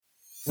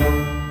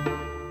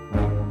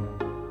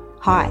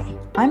Hi,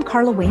 I'm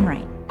Carla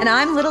Wainwright. And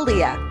I'm Little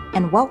Leah.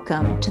 And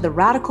welcome to the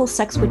Radical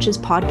Sex Witches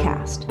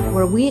podcast,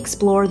 where we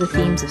explore the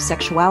themes of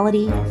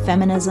sexuality,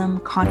 feminism,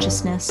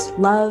 consciousness,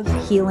 love,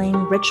 healing,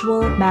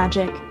 ritual,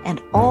 magic,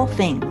 and all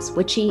things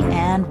witchy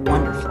and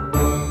wonderful.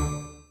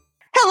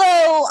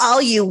 Hello, all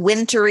you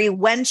wintry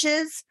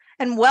wenches,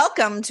 and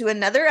welcome to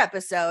another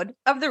episode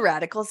of the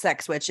Radical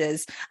Sex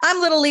Witches.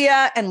 I'm Little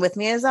Leah, and with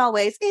me as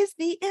always is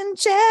the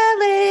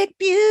angelic,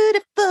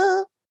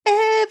 beautiful,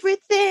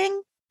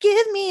 everything.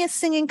 Give me a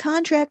singing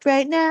contract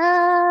right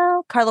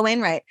now. Carla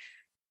Wainwright.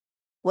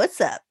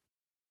 What's up?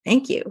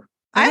 Thank you.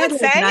 I haven't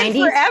sang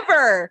in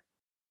forever.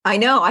 I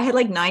know. I had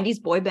like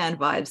 90s boy band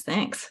vibes.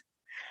 Thanks.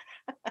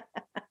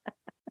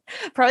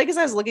 Probably because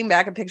I was looking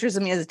back at pictures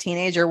of me as a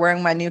teenager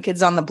wearing my New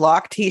Kids on the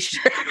Block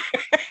t-shirt.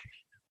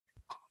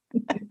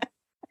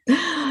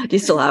 Do you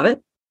still have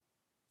it?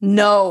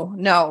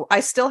 No. I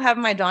still have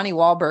my Donnie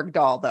Wahlberg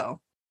doll,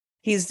 though.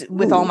 He's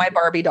with all my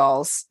Barbie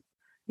dolls.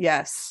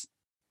 Yes.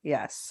 He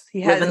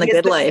has living the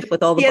good life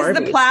with all the Barbies. He has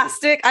the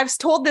plastic. I've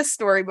told this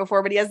story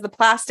before, but he has the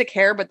plastic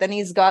hair, but then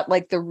he's got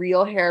like the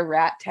real hair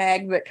rat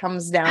tag that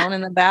comes down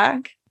in the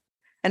back.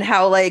 And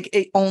how like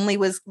it only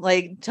was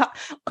like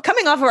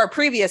coming off of our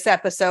previous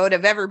episode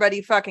of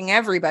everybody fucking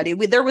everybody.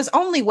 There was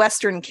only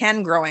Western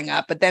Ken growing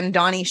up, but then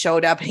Donnie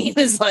showed up and he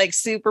was like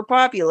super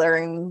popular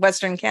and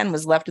Western Ken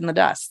was left in the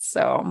dust.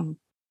 So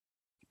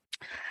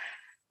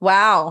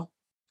wow.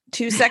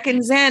 2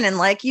 seconds in and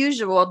like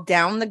usual,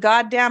 down the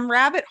goddamn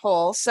rabbit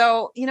hole.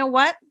 So you know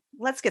what?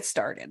 Let's get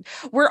started.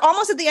 We're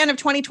almost at the end of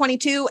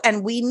 2022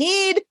 and we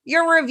need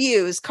your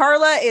reviews.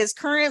 Carla is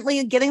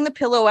currently getting the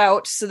pillow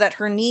out so that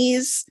her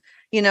knees,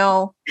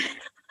 are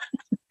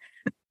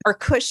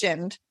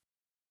cushioned.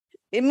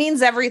 It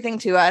means everything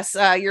to us.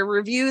 Your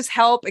reviews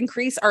help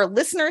increase our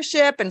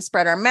listenership and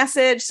spread our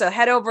message. So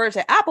head over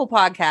to Apple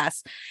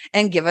Podcasts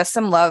and give us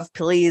some love,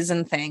 please.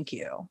 And thank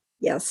you.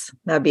 Yes,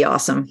 that'd be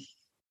awesome.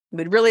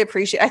 We'd really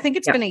appreciate. I think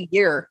it's been a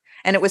year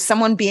and it was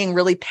someone being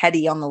really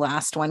petty on the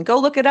last one. Go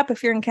look it up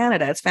if you're in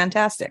Canada. It's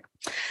fantastic.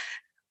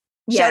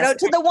 Yes. Shout out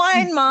to the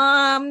wine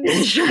mom.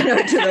 Shout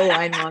out to the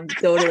wine mom.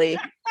 Totally.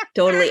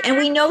 And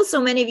we know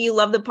so many of you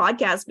love the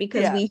podcast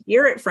because we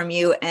hear it from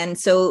you. And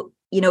so,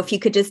 if you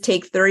could just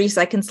take 30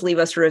 seconds to leave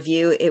us a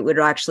review, it would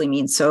actually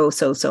mean so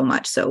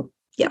much. So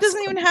yes. It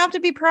doesn't even have to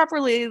be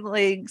properly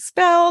like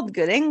spelled,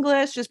 good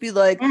English. Just be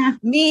like,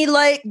 me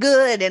like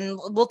good, and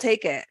we'll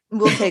take it.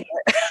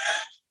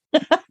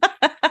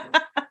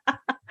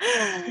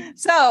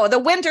 So the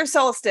winter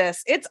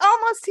solstice, it's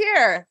almost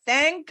here.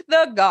 Thank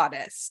the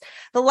goddess.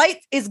 The light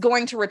is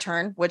going to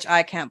return, which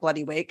I can't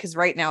bloody wait because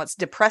right now it's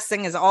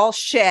depressing as all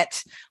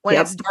shit when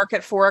it's dark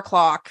at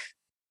 4:00.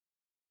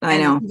 I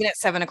know. Even at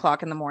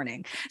 7:00 in the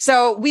morning.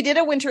 So we did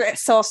a winter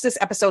solstice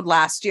episode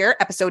last year,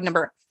 episode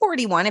number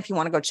 41, if you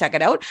want to go check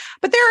it out.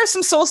 But there are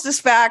some solstice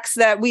facts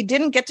that we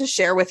didn't get to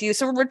share with you.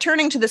 So we're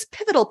returning to this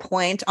pivotal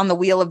point on the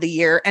wheel of the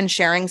year and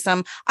sharing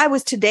some I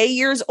was today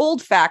years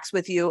old facts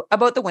with you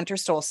about the winter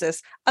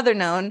solstice,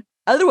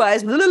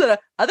 otherwise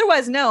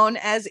known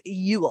as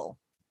Yule.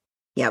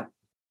 Yep.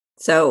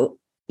 So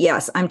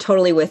yes, I'm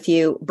totally with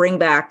you. Bring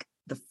back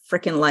the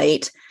freaking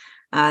light.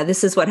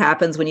 This is what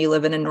happens when you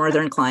live in a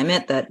northern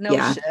climate.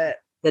 Shit.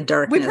 The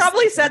darkness. We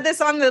probably said this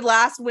on the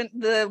last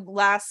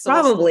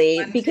probably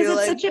because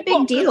it's such a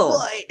big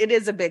deal. It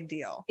is a big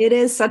deal. It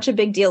is such a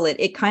big deal.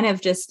 It kind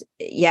of just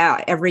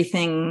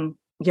everything.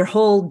 Your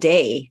whole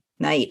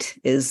night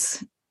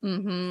is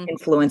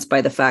influenced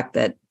by the fact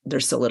that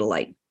there's so little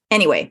light.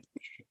 Anyway,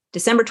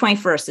 December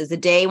 21st is the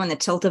day when the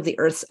tilt of the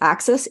Earth's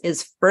axis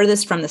is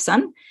furthest from the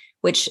sun,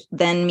 which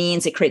then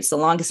means it creates the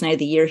longest night of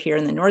the year here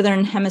in the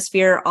Northern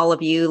Hemisphere. All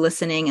of you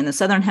listening in the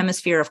Southern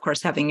Hemisphere, of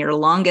course, having your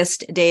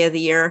longest day of the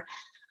year.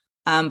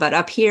 But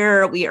up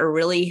here, we are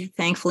really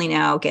thankfully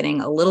now getting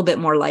a little bit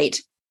more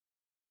light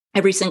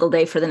every single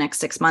day for the next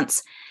 6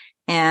 months.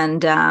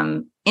 And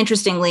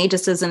interestingly,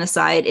 just as an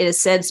aside, it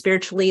is said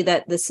spiritually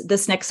that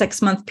this next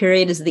 6-month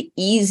period is the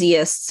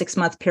easiest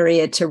 6-month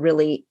period to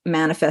really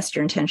manifest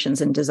your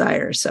intentions and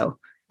desires. So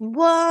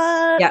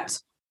what?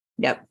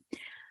 Yep.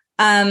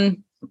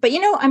 But,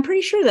 I'm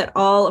pretty sure that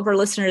all of our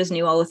listeners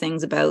knew all the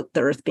things about the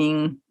Earth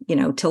being,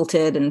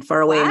 tilted and far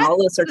away and all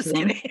those sorts of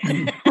things.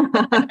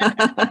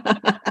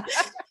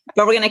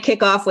 But we're going to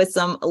kick off with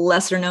some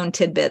lesser known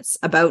tidbits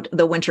about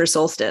the winter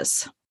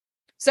solstice.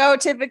 So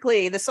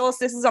typically the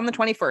solstice is on the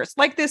 21st,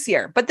 like this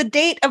year, but the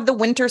date of the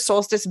winter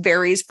solstice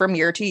varies from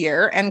year to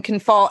year and can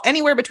fall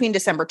anywhere between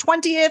December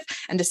 20th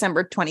and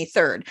December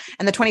 23rd,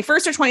 and the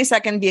 21st or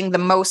 22nd being the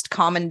most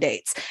common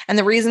dates. And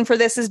the reason for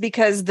this is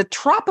because the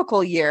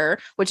tropical year,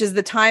 which is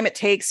the time it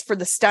takes for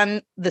the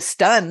sun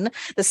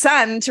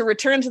to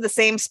return to the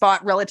same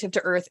spot relative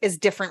to Earth, is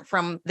different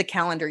from the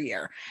calendar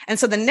year. And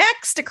so the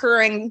next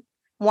occurring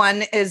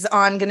one is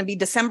going to be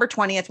December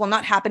 20th, will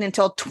not happen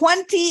until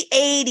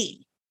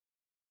 2080.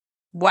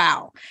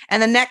 Wow.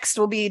 And the next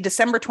will be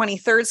December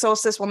 23rd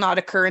solstice will not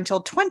occur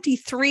until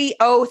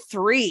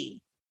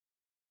 2303.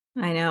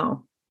 I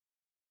know.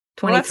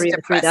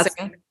 2303. That's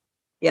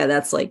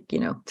like,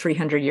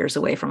 300 years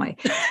away from my,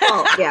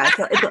 well, yeah.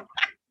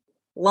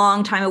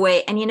 long time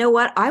away. And you know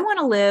what? I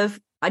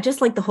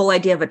just like the whole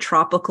idea of a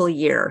tropical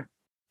year.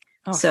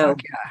 Oh, so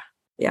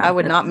yeah. I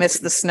would not miss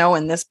the snow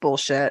in this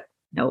bullshit.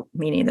 No,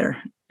 me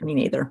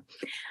neither.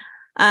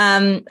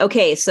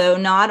 Okay, so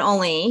not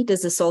only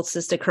does the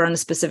solstice occur on a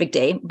specific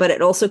day, but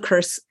it also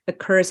occurs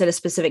at a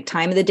specific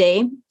time of the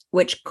day,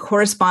 which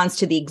corresponds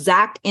to the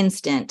exact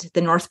instant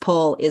the North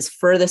Pole is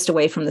furthest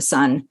away from the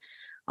sun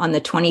on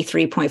the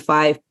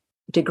 23.5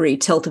 degree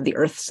tilt of the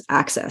Earth's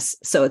axis.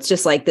 So it's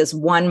just like this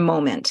one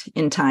moment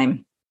in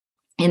time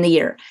in the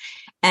year.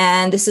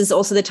 And this is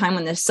also the time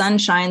when the sun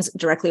shines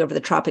directly over the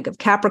Tropic of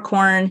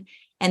Capricorn.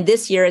 And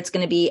this year it's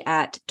going to be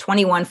at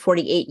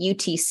 21:48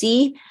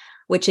 UTC,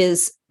 which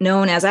is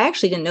known as, I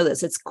actually didn't know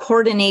this, it's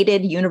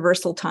Coordinated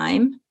Universal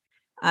Time.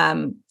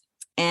 And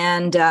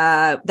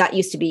that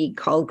used to be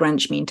called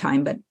Greenwich Mean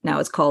Time, but now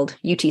it's called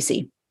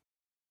UTC.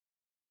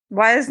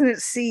 Why isn't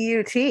it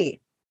CUT?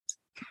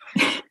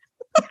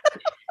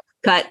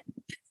 Cut.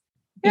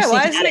 Yeah,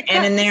 why isn't it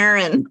N in there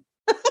and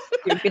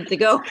you're good to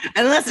go.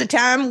 And that's the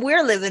time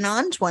we're living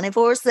on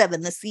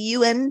 24/7, the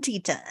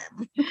CUNT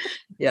time.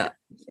 Yeah.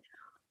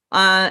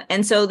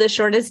 And so the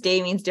shortest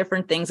day means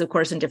different things, of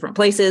course, in different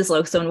places.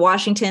 So in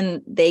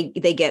Washington, they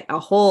get a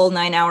whole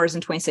 9 hours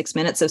and 26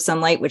 minutes of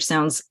sunlight, which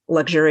sounds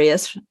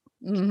luxurious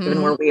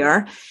given where we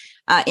are.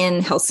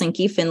 In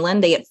Helsinki,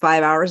 Finland, they get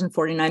 5 hours and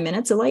 49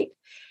 minutes of light.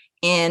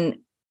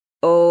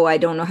 I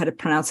don't know how to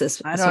pronounce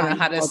this. I don't know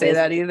how to say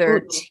that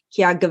either.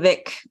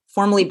 Reykjavik,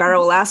 formerly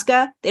Barrow,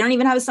 Alaska. They don't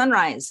even have a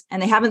sunrise,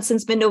 and they haven't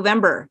since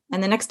mid-November.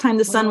 And the next time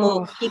the sun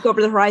will peek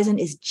over the horizon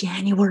is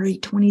January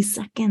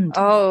 22nd.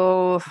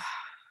 Oh,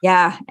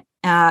 yeah.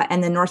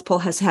 And the North Pole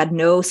has had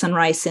no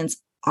sunrise since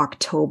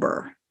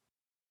October.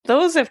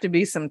 Those have to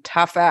be some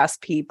tough ass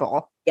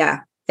people. Yeah,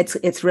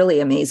 it's really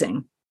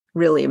amazing.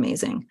 Really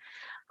amazing.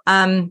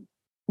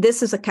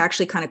 This is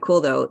actually kind of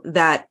cool, though,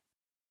 that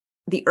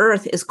the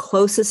Earth is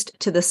closest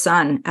to the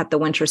sun at the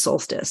winter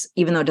solstice,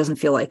 even though it doesn't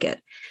feel like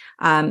it.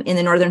 In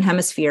the Northern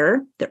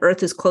Hemisphere, the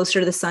Earth is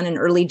closer to the sun in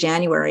early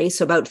January,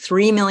 so about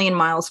 3 million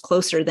miles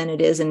closer than it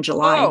is in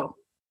July. Oh.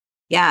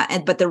 Yeah,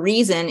 but the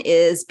reason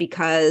is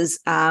because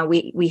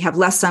we have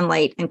less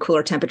sunlight and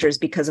cooler temperatures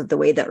because of the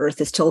way the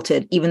Earth is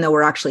tilted, even though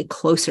we're actually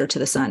closer to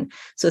the sun.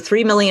 So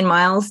 3 million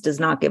miles does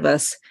not give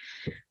us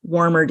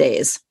warmer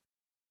days.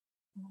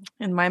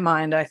 In my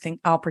mind, I think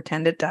I'll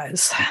pretend it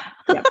does.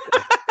 Yep.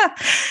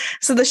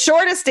 So the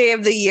shortest day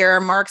of the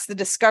year marks the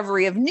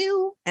discovery of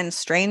new and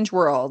strange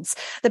worlds.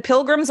 The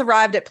Pilgrims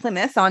arrived at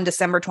Plymouth on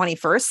December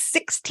 21st,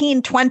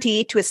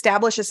 1620, to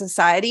establish a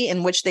society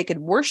in which they could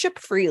worship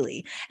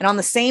freely. And on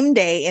the same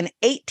day in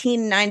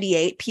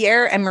 1898,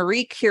 Pierre and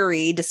Marie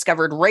Curie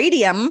discovered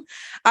radium,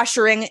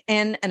 ushering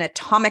in an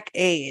atomic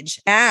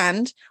age.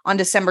 And on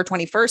December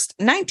 21st,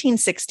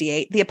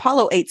 1968, the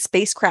Apollo 8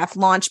 spacecraft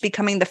launched,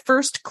 becoming the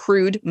first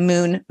crewed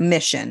moon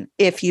mission,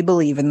 if you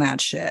believe in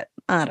that shit.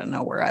 I don't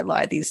know where I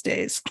lie these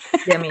days.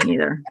 Yeah, me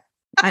neither.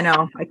 I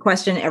know. I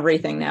question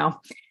everything now.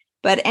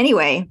 But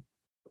anyway,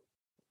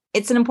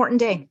 it's an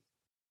important day.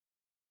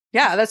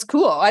 Yeah, that's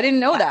cool. I didn't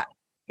know that.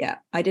 Yeah,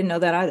 I didn't know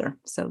that either.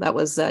 So that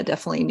was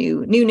definitely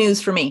new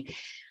news for me.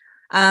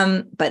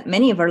 But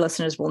many of our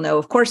listeners will know,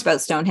 of course,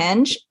 about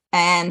Stonehenge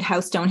and how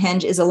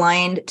Stonehenge is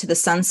aligned to the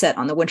sunset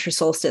on the winter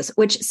solstice,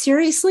 which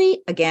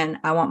seriously, again,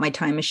 I want my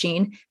time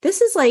machine.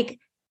 This is like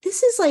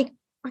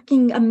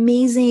fucking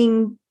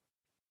amazing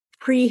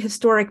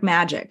prehistoric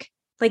magic.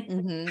 Like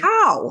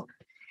how?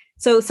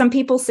 So some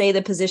people say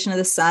the position of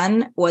the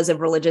sun was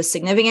of religious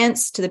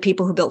significance to the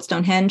people who built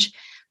Stonehenge.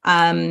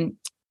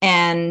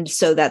 And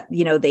so that,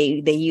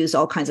 they use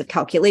all kinds of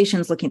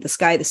calculations, looking at the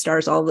sky, the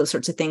stars, all those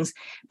sorts of things.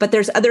 But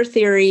there's other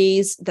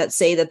theories that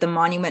say that the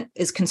monument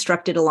is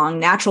constructed along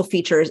natural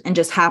features and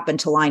just happened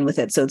to line with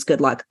it. So it's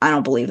good luck. I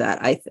don't believe that.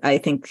 I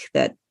think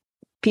that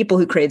people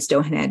who created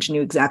Stonehenge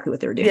knew exactly what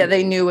they were doing. Yeah,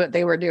 they knew what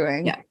they were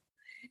doing. Yeah.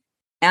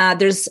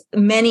 There's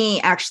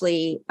many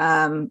actually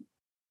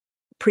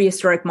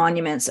prehistoric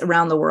monuments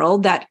around the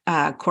world that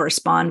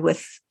correspond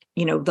with,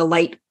 the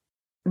light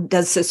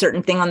does a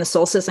certain thing on the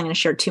solstice. I'm going to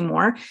share 2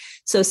 more.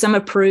 So some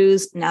of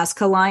Peru's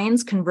Nazca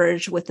lines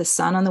converge with the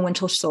sun on the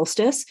winter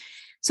solstice.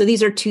 So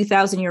these are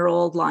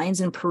 2,000-year-old lines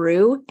in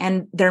Peru,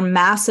 and they're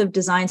massive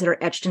designs that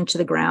are etched into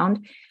the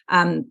ground,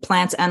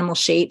 plants, animal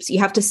shapes. You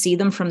have to see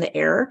them from the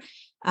air.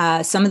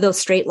 Some of those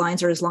straight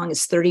lines are as long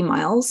as 30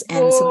 miles,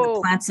 and some of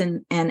the plants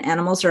and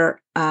animals are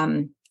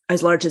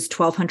as large as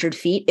 1,200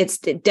 feet.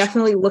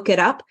 Definitely look it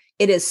up.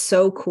 It is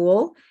so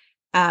cool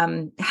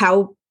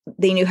how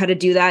they knew how to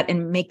do that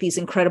and make these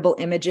incredible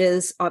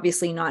images,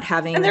 obviously not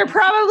having... And they're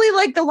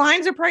probably the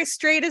lines are probably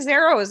straight as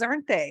arrows,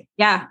 aren't they?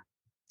 Yeah.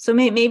 So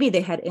maybe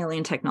they had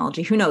alien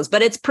technology, who knows,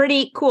 but it's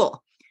pretty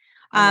cool.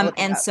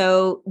 And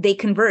so they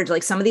converge,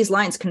 like some of these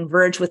lines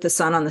converge with the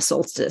sun on the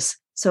solstice.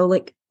 So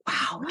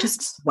wow,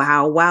 just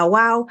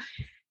wow.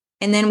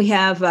 And then we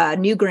have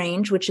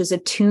Newgrange, which is a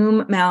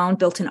tomb mound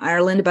built in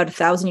Ireland about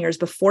 1,000 years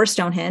before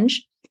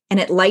Stonehenge, and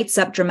it lights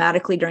up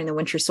dramatically during the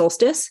winter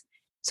solstice.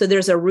 So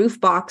there's a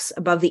roof box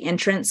above the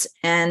entrance,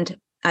 and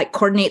it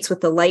coordinates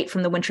with the light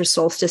from the winter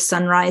solstice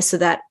sunrise so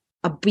that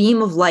a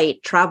beam of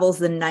light travels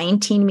the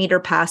 19-meter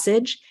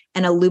passage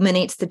and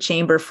illuminates the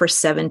chamber for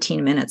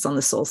 17 minutes on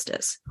the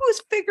solstice.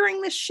 Who's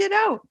figuring this shit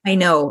out? I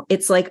know.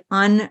 It's like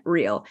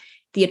unreal.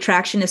 The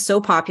attraction is so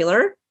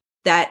popular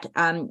that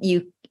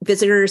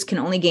visitors can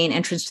only gain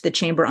entrance to the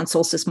chamber on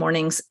solstice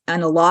mornings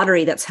and a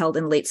lottery that's held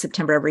in late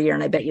September every year.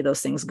 And I bet you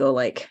those things go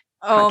like,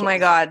 oh my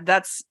God,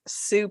 that's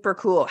super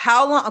cool.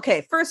 How long?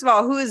 Okay, first of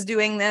all, who is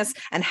doing this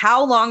and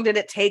how long did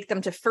it take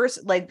them to first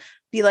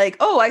be like,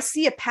 oh, I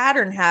see a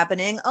pattern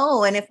happening.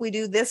 Oh, and if we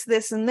do this,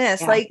 this, and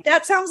this,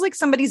 that sounds like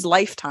somebody's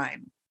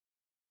lifetime.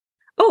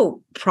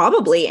 Oh,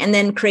 probably. And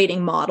then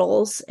creating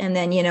models and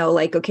then,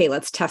 okay,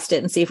 let's test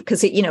it and see if,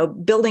 because,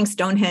 building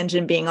Stonehenge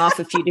and being off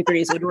a few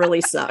degrees would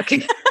really suck.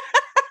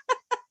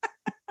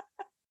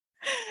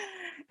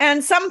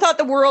 And some thought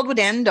the world would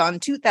end on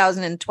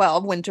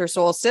 2012 winter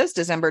solstice.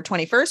 December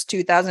 21st,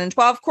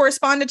 2012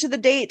 corresponded to the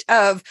date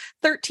of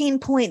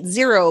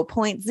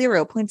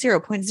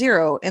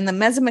 13.0.0.0.0 in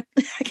the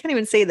I can't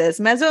even say this,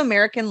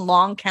 Mesoamerican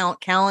long count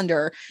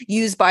calendar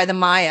used by the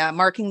Maya,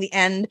 marking the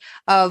end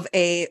of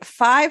a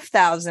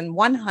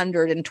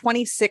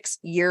 5,126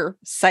 year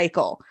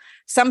cycle.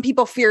 Some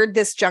people feared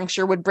this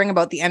juncture would bring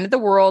about the end of the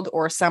world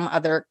or some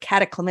other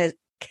cataclysmic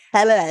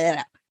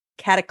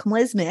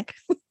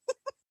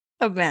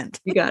event.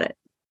 You got it.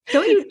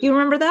 Don't you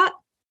remember that?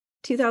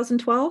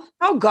 2012?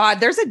 Oh God,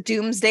 there's a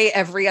doomsday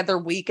every other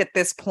week at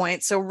this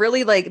point. So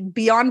really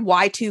beyond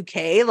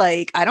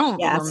Y2K, I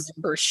don't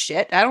remember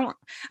shit.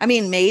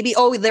 Maybe,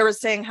 they were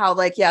saying how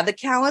the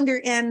calendar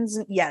ends.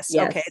 Yes.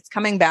 Okay. It's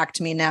coming back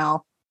to me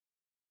now.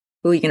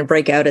 Oh, you're going to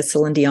break out as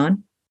Celine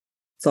Dion?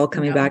 It's all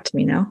coming back to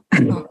me now.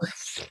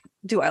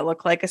 Do I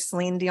look like a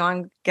Celine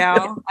Dion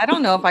gal? I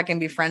don't know if I can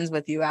be friends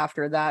with you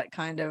after that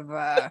kind of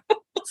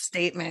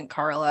statement,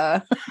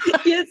 Carla.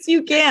 Yes,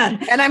 you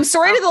can. And I'm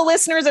sorry to the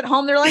listeners at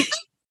home. They're like,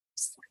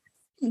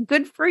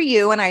 good for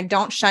you. And I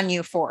don't shun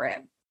you for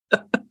it.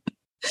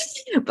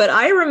 But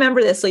I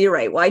remember this. So you're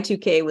right.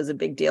 Y2K was a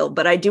big deal,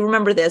 but I do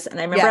remember this. And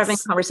I remember having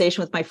a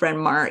conversation with my friend,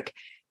 Mark,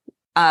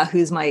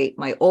 who's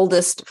my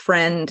oldest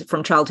friend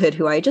from childhood,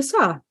 who I just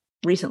saw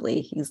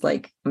recently. He's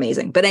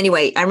amazing. But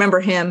anyway, I remember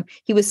him.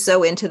 He was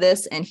so into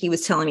this and he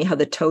was telling me how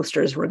the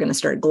toasters were going to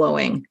start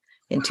glowing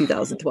in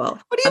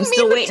 2012. What do you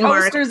mean the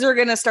toasters are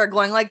going to start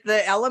glowing? Like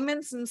the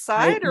elements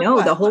inside?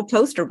 No, the whole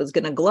toaster was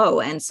going to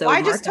glow. And so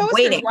why just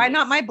toasters? Why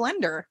not my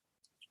blender?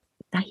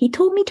 He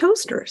told me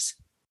toasters.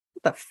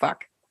 What the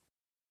fuck?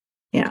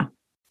 Yeah.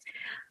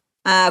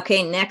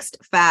 Okay, next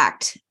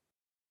fact.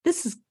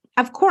 This is,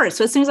 of course.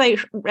 So as soon as I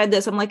read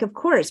this, I'm like, of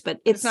course, but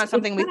it's not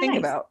something we think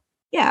about.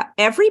 Yeah.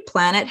 Every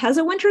planet has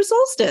a winter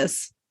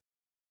solstice.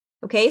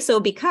 Okay, so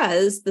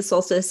because the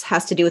solstice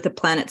has to do with the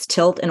planet's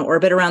tilt and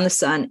orbit around the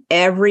sun,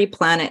 every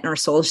planet in our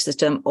solar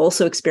system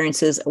also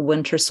experiences a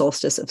winter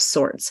solstice of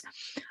sorts.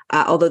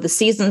 Although the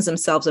seasons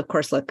themselves, of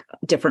course, look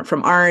different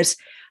from ours.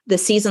 The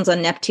seasons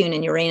on Neptune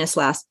and Uranus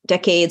last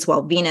decades,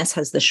 while Venus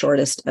has the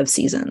shortest of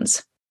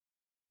seasons.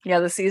 Yeah,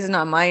 the season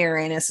on my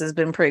Uranus has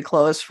been pretty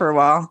close for a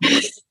while.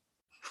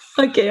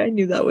 Okay, I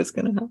knew that was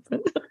going to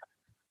happen.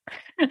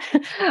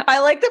 I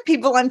like the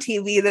people on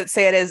TV that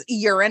say it is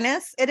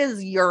Uranus. It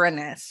is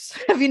Uranus.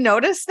 Have you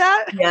noticed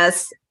that?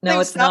 Yes. No,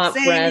 it's not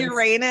saying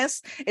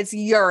Uranus. It's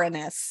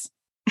Uranus.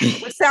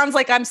 Which sounds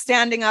like I'm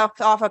standing off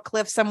a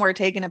cliff somewhere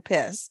taking a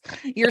piss.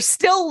 You're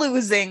still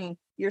losing.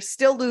 You're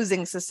still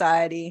losing,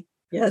 society.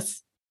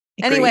 Yes.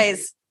 Agreed.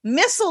 Anyways,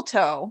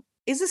 mistletoe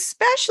is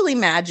especially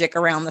magic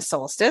around the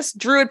solstice.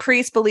 Druid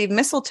priests believe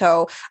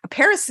mistletoe, a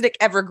parasitic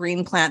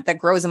evergreen plant that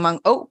grows among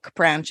oak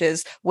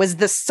branches, was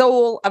the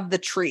soul of the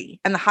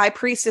tree. And the high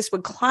priestess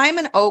would climb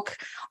an oak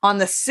on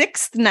the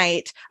 6th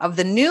night of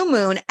the new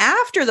moon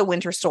after the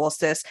winter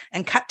solstice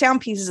and cut down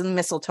pieces of the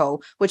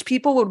mistletoe, which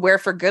people would wear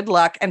for good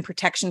luck and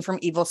protection from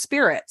evil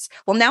spirits.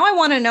 Well, now I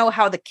want to know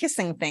how the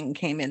kissing thing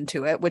came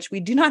into it, which we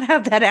do not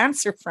have that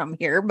answer from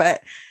here,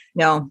 but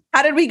no.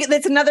 How did we get?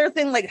 That's another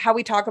thing, like how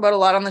we talk about a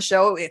lot on the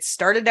show. It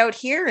started out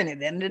here and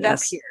it ended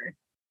up here.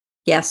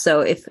 Yes.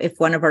 So if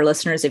one of our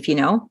listeners, if you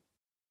know,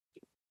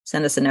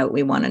 send us a note.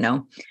 We want to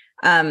know.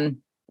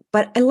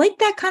 But I like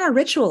that kind of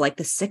ritual, like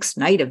the 6th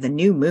night of the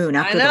new moon.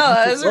 After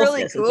that's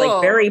really cool. It's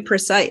like very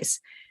precise.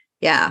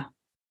 Yeah.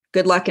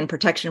 Good luck and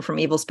protection from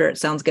evil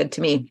spirits sounds good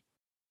to me.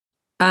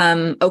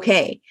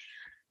 Okay.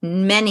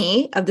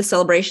 Many of the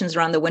celebrations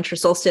around the winter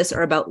solstice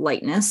are about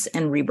lightness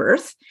and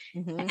rebirth.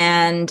 Mm-hmm.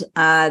 And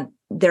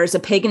there's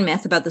a pagan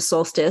myth about the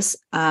solstice,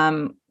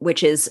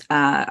 which is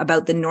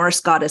about the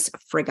Norse goddess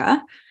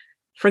Frigga.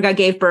 Frigga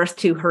gave birth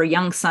to her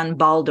young son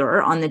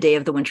Baldur on the day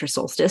of the winter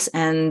solstice,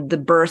 and the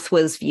birth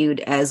was viewed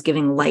as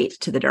giving light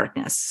to the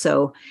darkness.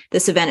 So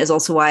this event is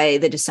also why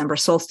the December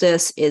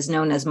solstice is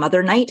known as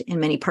Mother Night in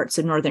many parts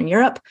of Northern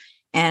Europe.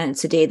 And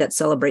it's a day that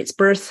celebrates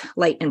birth,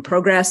 light, and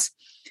progress.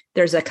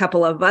 There's a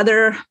couple of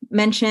other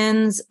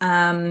mentions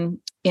in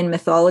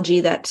mythology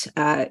that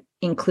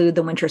include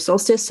the winter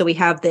solstice. So we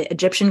have the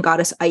Egyptian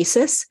goddess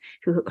Isis,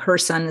 who her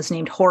son is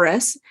named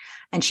Horus,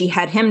 and she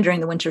had him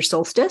during the winter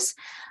solstice.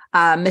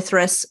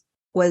 Mithras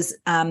was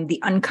the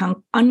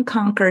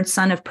unconquered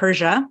son of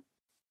Persia,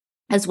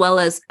 as well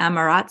as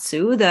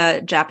Amaterasu,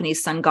 the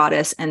Japanese sun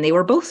goddess, and they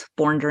were both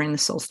born during the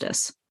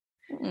solstice.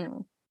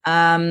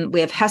 We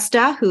have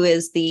Hesta, who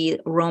is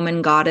the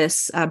Roman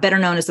goddess, better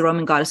known as the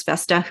Roman goddess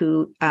Vesta,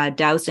 who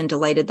doused and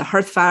delighted the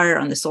hearth fire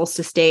on the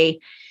solstice day.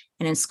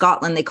 And in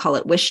Scotland, they call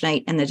it Wish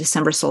Night, and the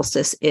December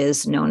solstice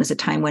is known as a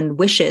time when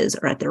wishes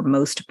are at their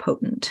most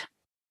potent.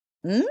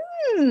 I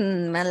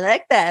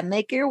like that.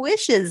 Make your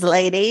wishes,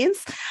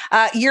 ladies.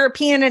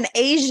 European and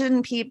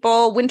Asian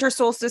people, winter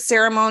solstice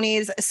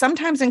ceremonies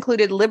sometimes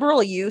included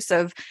liberal use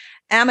of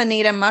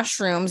Amanita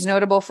mushrooms,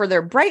 notable for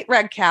their bright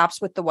red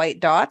caps with the white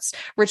dots.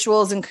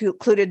 Rituals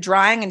included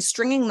drying and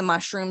stringing the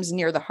mushrooms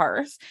near the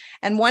hearth.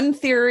 And one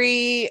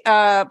theory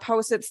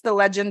posits the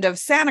legend of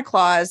Santa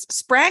Claus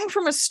sprang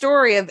from a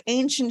story of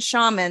ancient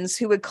shamans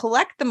who would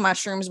collect the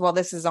mushrooms. Well,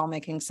 this is all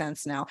making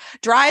sense now.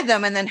 Dry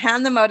them and then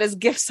hand them out as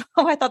gifts.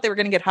 Oh, I thought they were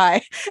going to get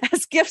high.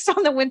 As gifts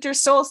on the winter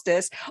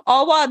solstice,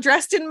 all while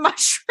dressed in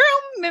mushroom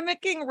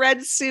mimicking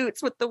red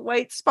suits with the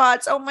white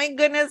spots. Oh my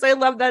goodness, I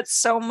love that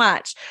so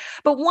much.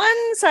 But one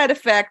side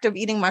effect of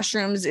eating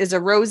mushrooms is a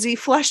rosy,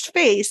 flushed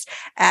face,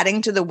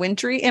 adding to the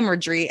wintry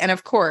imagery. And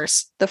of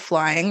course, the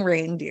flying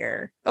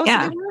reindeer. Oh,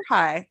 yeah. So they were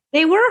high.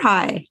 They were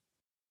high.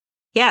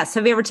 Yes.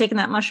 Have you ever taken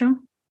that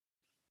mushroom?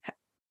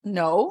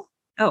 No.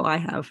 Oh, I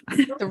have.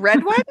 The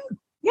red one?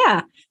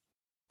 Yeah.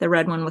 The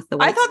red one with the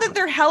white. I thought that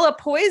they're hella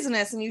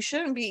poisonous and you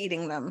shouldn't be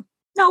eating them.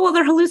 No, well,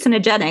 they're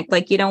hallucinogenic.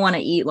 Like, you don't want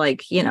to eat,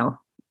 like, you know,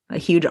 a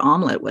huge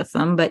omelet with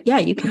them. But yeah,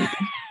 you can eat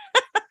them.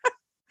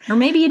 Or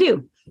maybe you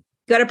do.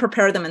 Got to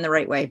prepare them in the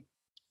right way.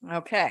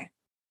 Okay.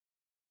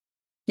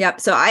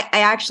 Yep. So I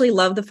actually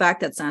love the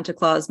fact that Santa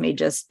Claus may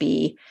just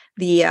be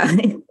the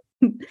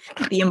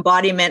the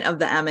embodiment of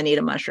the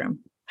Amanita mushroom.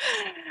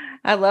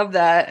 I love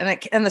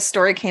that. And the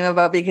story came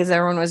about because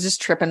everyone was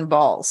just tripping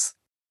balls.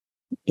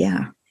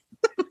 Yeah.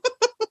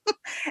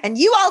 And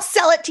you all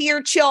sell it to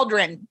your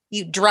children,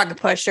 you drug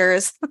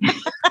pushers.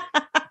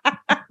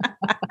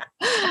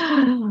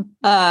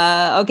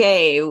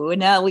 Okay,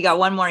 now we got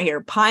one more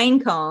here. Pine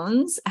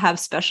cones have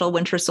special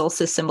winter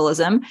solstice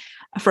symbolism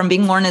from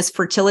being worn as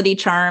fertility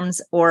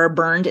charms or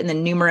burned in the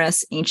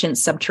numerous ancient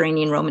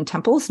subterranean Roman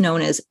temples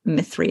known as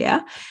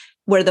Mithraea,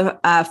 where the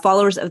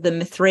followers of the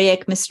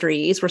Mithraic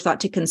mysteries were thought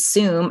to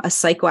consume a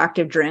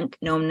psychoactive drink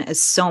known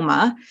as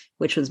soma,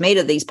 which was made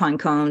of these pine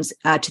cones,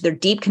 to their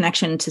deep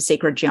connection to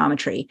sacred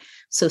geometry.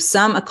 So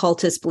some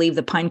occultists believe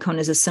the pine cone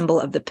is a symbol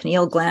of the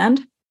pineal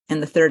gland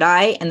and the third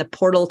eye and the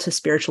portal to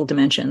spiritual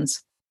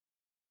dimensions.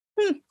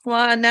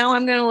 Well, now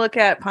I'm going to look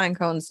at pine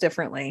cones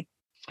differently.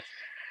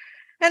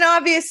 And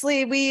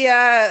obviously we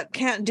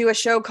can't do a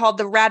show called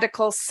The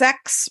Radical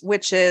Sex,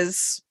 which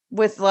is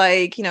with,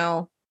 like, you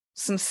know,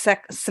 some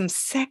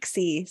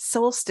sexy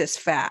solstice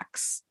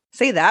facts.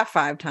 Say that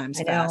 5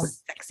 times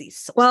fast. Sexy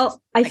solstice.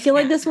 Well, I feel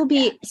like this will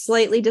be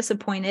slightly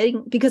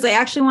disappointing because I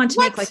actually want to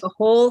make like a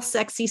whole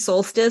sexy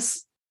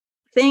solstice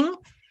thing.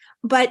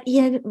 But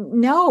yeah,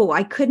 no,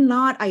 I could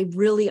not. I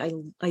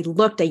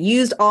looked, I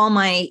used all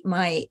my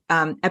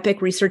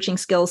epic researching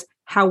skills.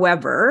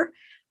 However,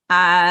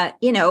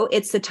 you know,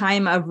 it's the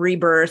time of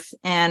rebirth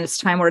and it's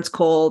time where it's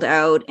cold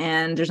out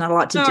and there's not a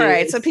lot to do. All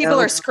right. So people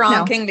are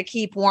skronking to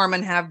keep warm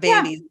and have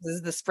babies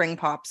as the spring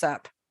pops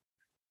up.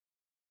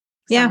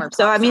 Yeah.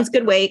 So, I mean, it's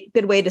good way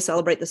to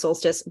celebrate the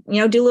solstice, you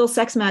know, do a little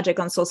sex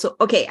magic on solstice.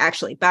 Okay.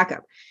 Actually, back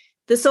up.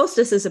 The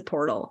solstice is a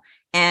portal.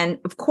 And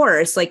of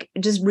course, like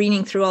just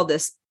reading through all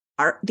this,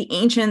 the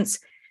ancients,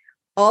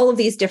 all of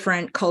these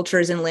different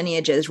cultures and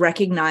lineages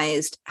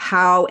recognized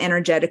how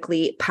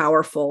energetically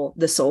powerful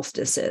the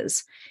solstice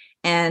is.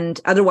 And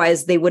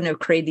otherwise, they wouldn't have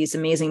created these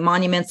amazing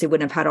monuments. They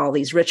wouldn't have had all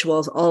these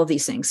rituals, all of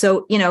these things.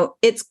 So, you know,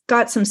 it's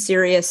got some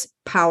serious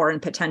power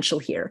and potential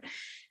here.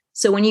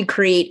 So when you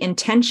create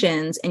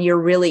intentions and you're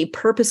really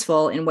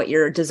purposeful in what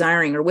you're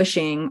desiring or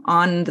wishing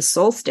on the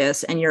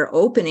solstice and you're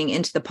opening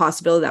into the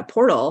possibility of that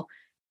portal,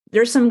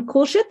 there's some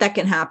cool shit that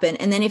can happen.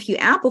 And then if you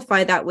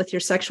amplify that with your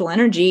sexual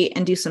energy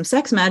and do some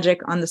sex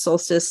magic on the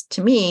solstice,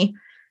 to me,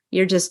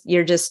 you're just,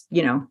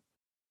 you know,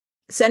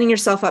 setting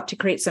yourself up to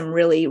create some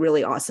really,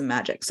 really awesome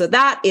magic. So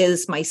that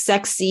is my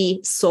sexy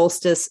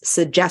solstice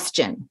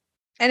suggestion.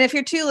 And if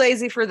you're too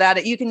lazy for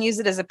that, you can use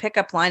it as a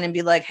pickup line and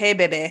be like, hey,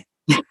 baby,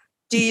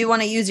 do you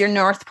want to use your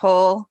North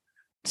Pole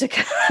to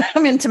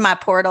come into my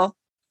portal?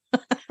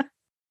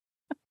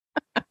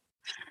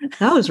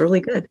 That was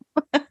really good.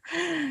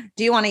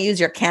 Do you want to use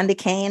your candy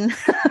cane?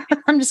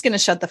 I'm just going to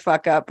shut the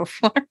fuck up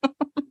before.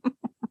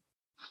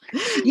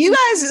 You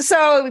guys,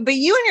 but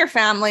you and your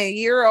family,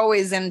 you're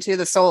always into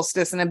the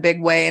solstice in a big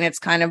way. And it's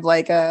kind of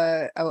like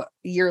a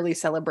yearly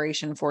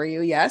celebration for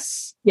you.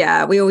 Yes.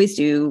 Yeah, we always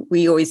do.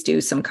 We always do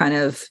some kind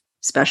of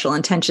special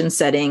intention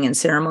setting and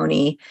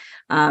ceremony.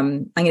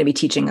 I'm going to be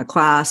teaching a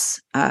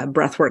class,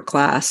 breathwork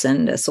class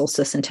and a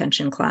solstice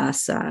intention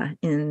class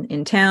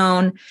in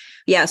town.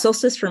 Yeah,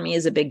 solstice for me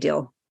is a big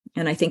deal.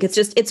 And I think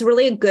it's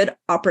really a good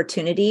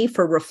opportunity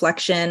for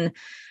reflection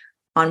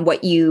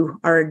what you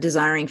are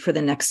desiring for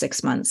the next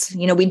 6 months.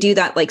 You know, we do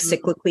that like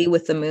cyclically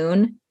with the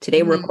moon.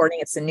 Today we're recording,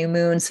 it's the new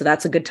moon. So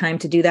that's a good time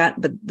to do that.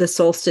 But the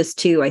solstice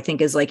too, I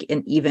think is like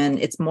it's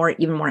even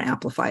more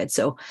amplified.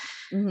 So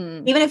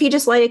even if you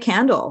just light a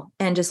candle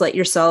and just let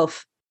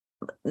yourself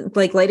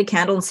like light a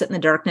candle and sit in the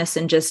darkness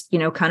and just, you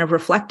know, kind of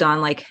reflect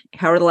on like,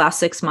 how are the last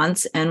 6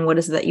 months and what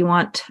is it that you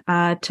want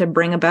to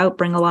bring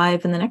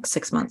alive in the next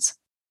 6 months?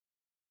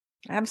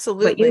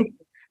 Absolutely.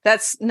 I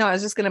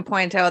was just going to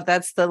point out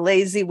that's the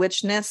lazy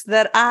witchness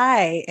that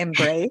I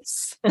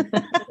embrace. I'll be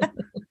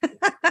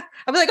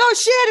like, oh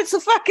shit, it's the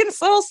fucking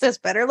solstice.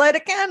 Better light a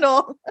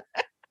candle.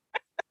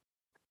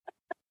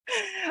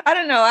 I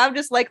don't know. I'll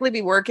just likely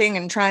be working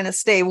and trying to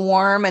stay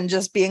warm and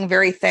just being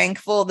very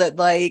thankful that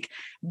like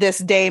this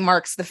day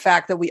marks the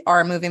fact that we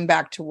are moving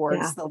back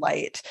towards the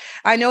light.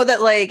 I know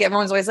that like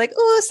everyone's always like,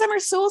 oh, summer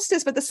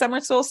solstice, but the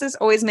summer solstice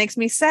always makes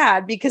me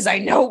sad because I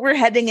know we're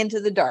heading into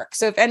the dark.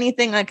 So if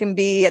anything, I can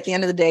be at the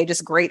end of the day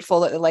just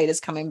grateful that the light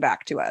is coming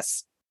back to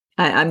us.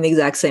 I'm the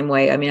exact same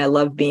way. I mean, I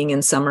love being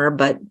in summer,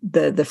 but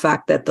the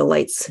fact that the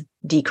light's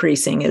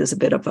decreasing is a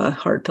bit of a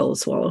hard pill to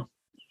swallow.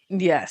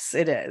 Yes,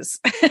 it is.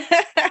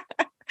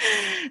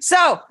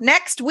 So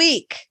next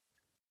week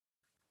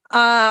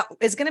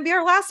is going to be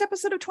our last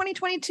episode of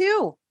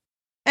 2022.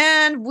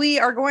 And we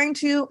are going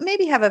to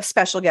maybe have a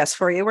special guest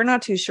for you. We're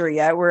not too sure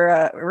yet.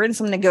 We're in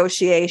some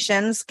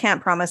negotiations.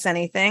 Can't promise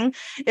anything.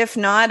 If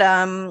not,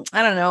 I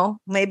don't know.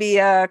 Maybe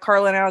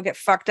Carla and I will get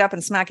fucked up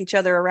and smack each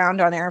other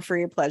around on air for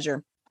your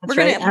pleasure. That's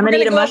right. I'm going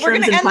to eat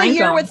mushrooms and pine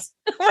cones.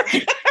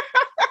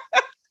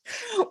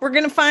 We're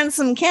going to find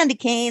some candy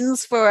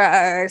canes for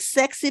our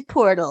sexy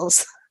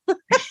portals.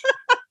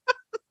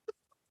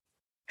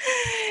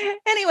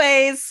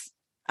 Anyways,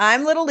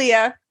 I'm Little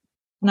Leah.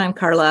 And I'm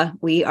Carla.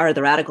 We are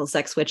the Radical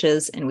Sex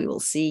Witches, and we will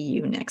see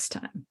you next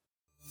time.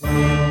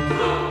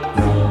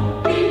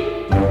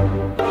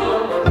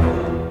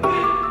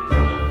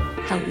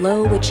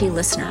 Hello, witchy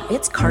listener.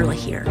 It's Carla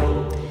here.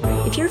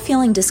 If you're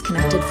feeling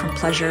disconnected from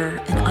pleasure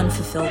and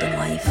unfulfilled in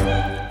life,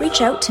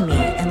 reach out to me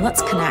and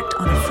let's connect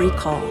on a free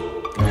call.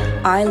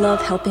 I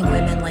love helping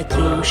women like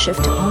you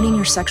shift to owning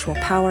your sexual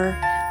power,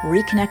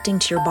 reconnecting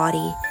to your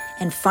body,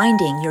 and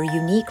finding your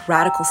unique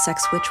radical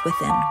sex witch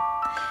within.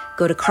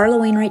 Go to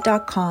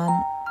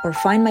carlawainwright.com or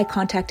find my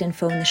contact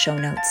info in the show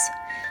notes.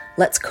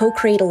 Let's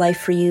co-create a life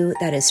for you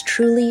that is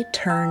truly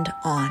turned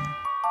on.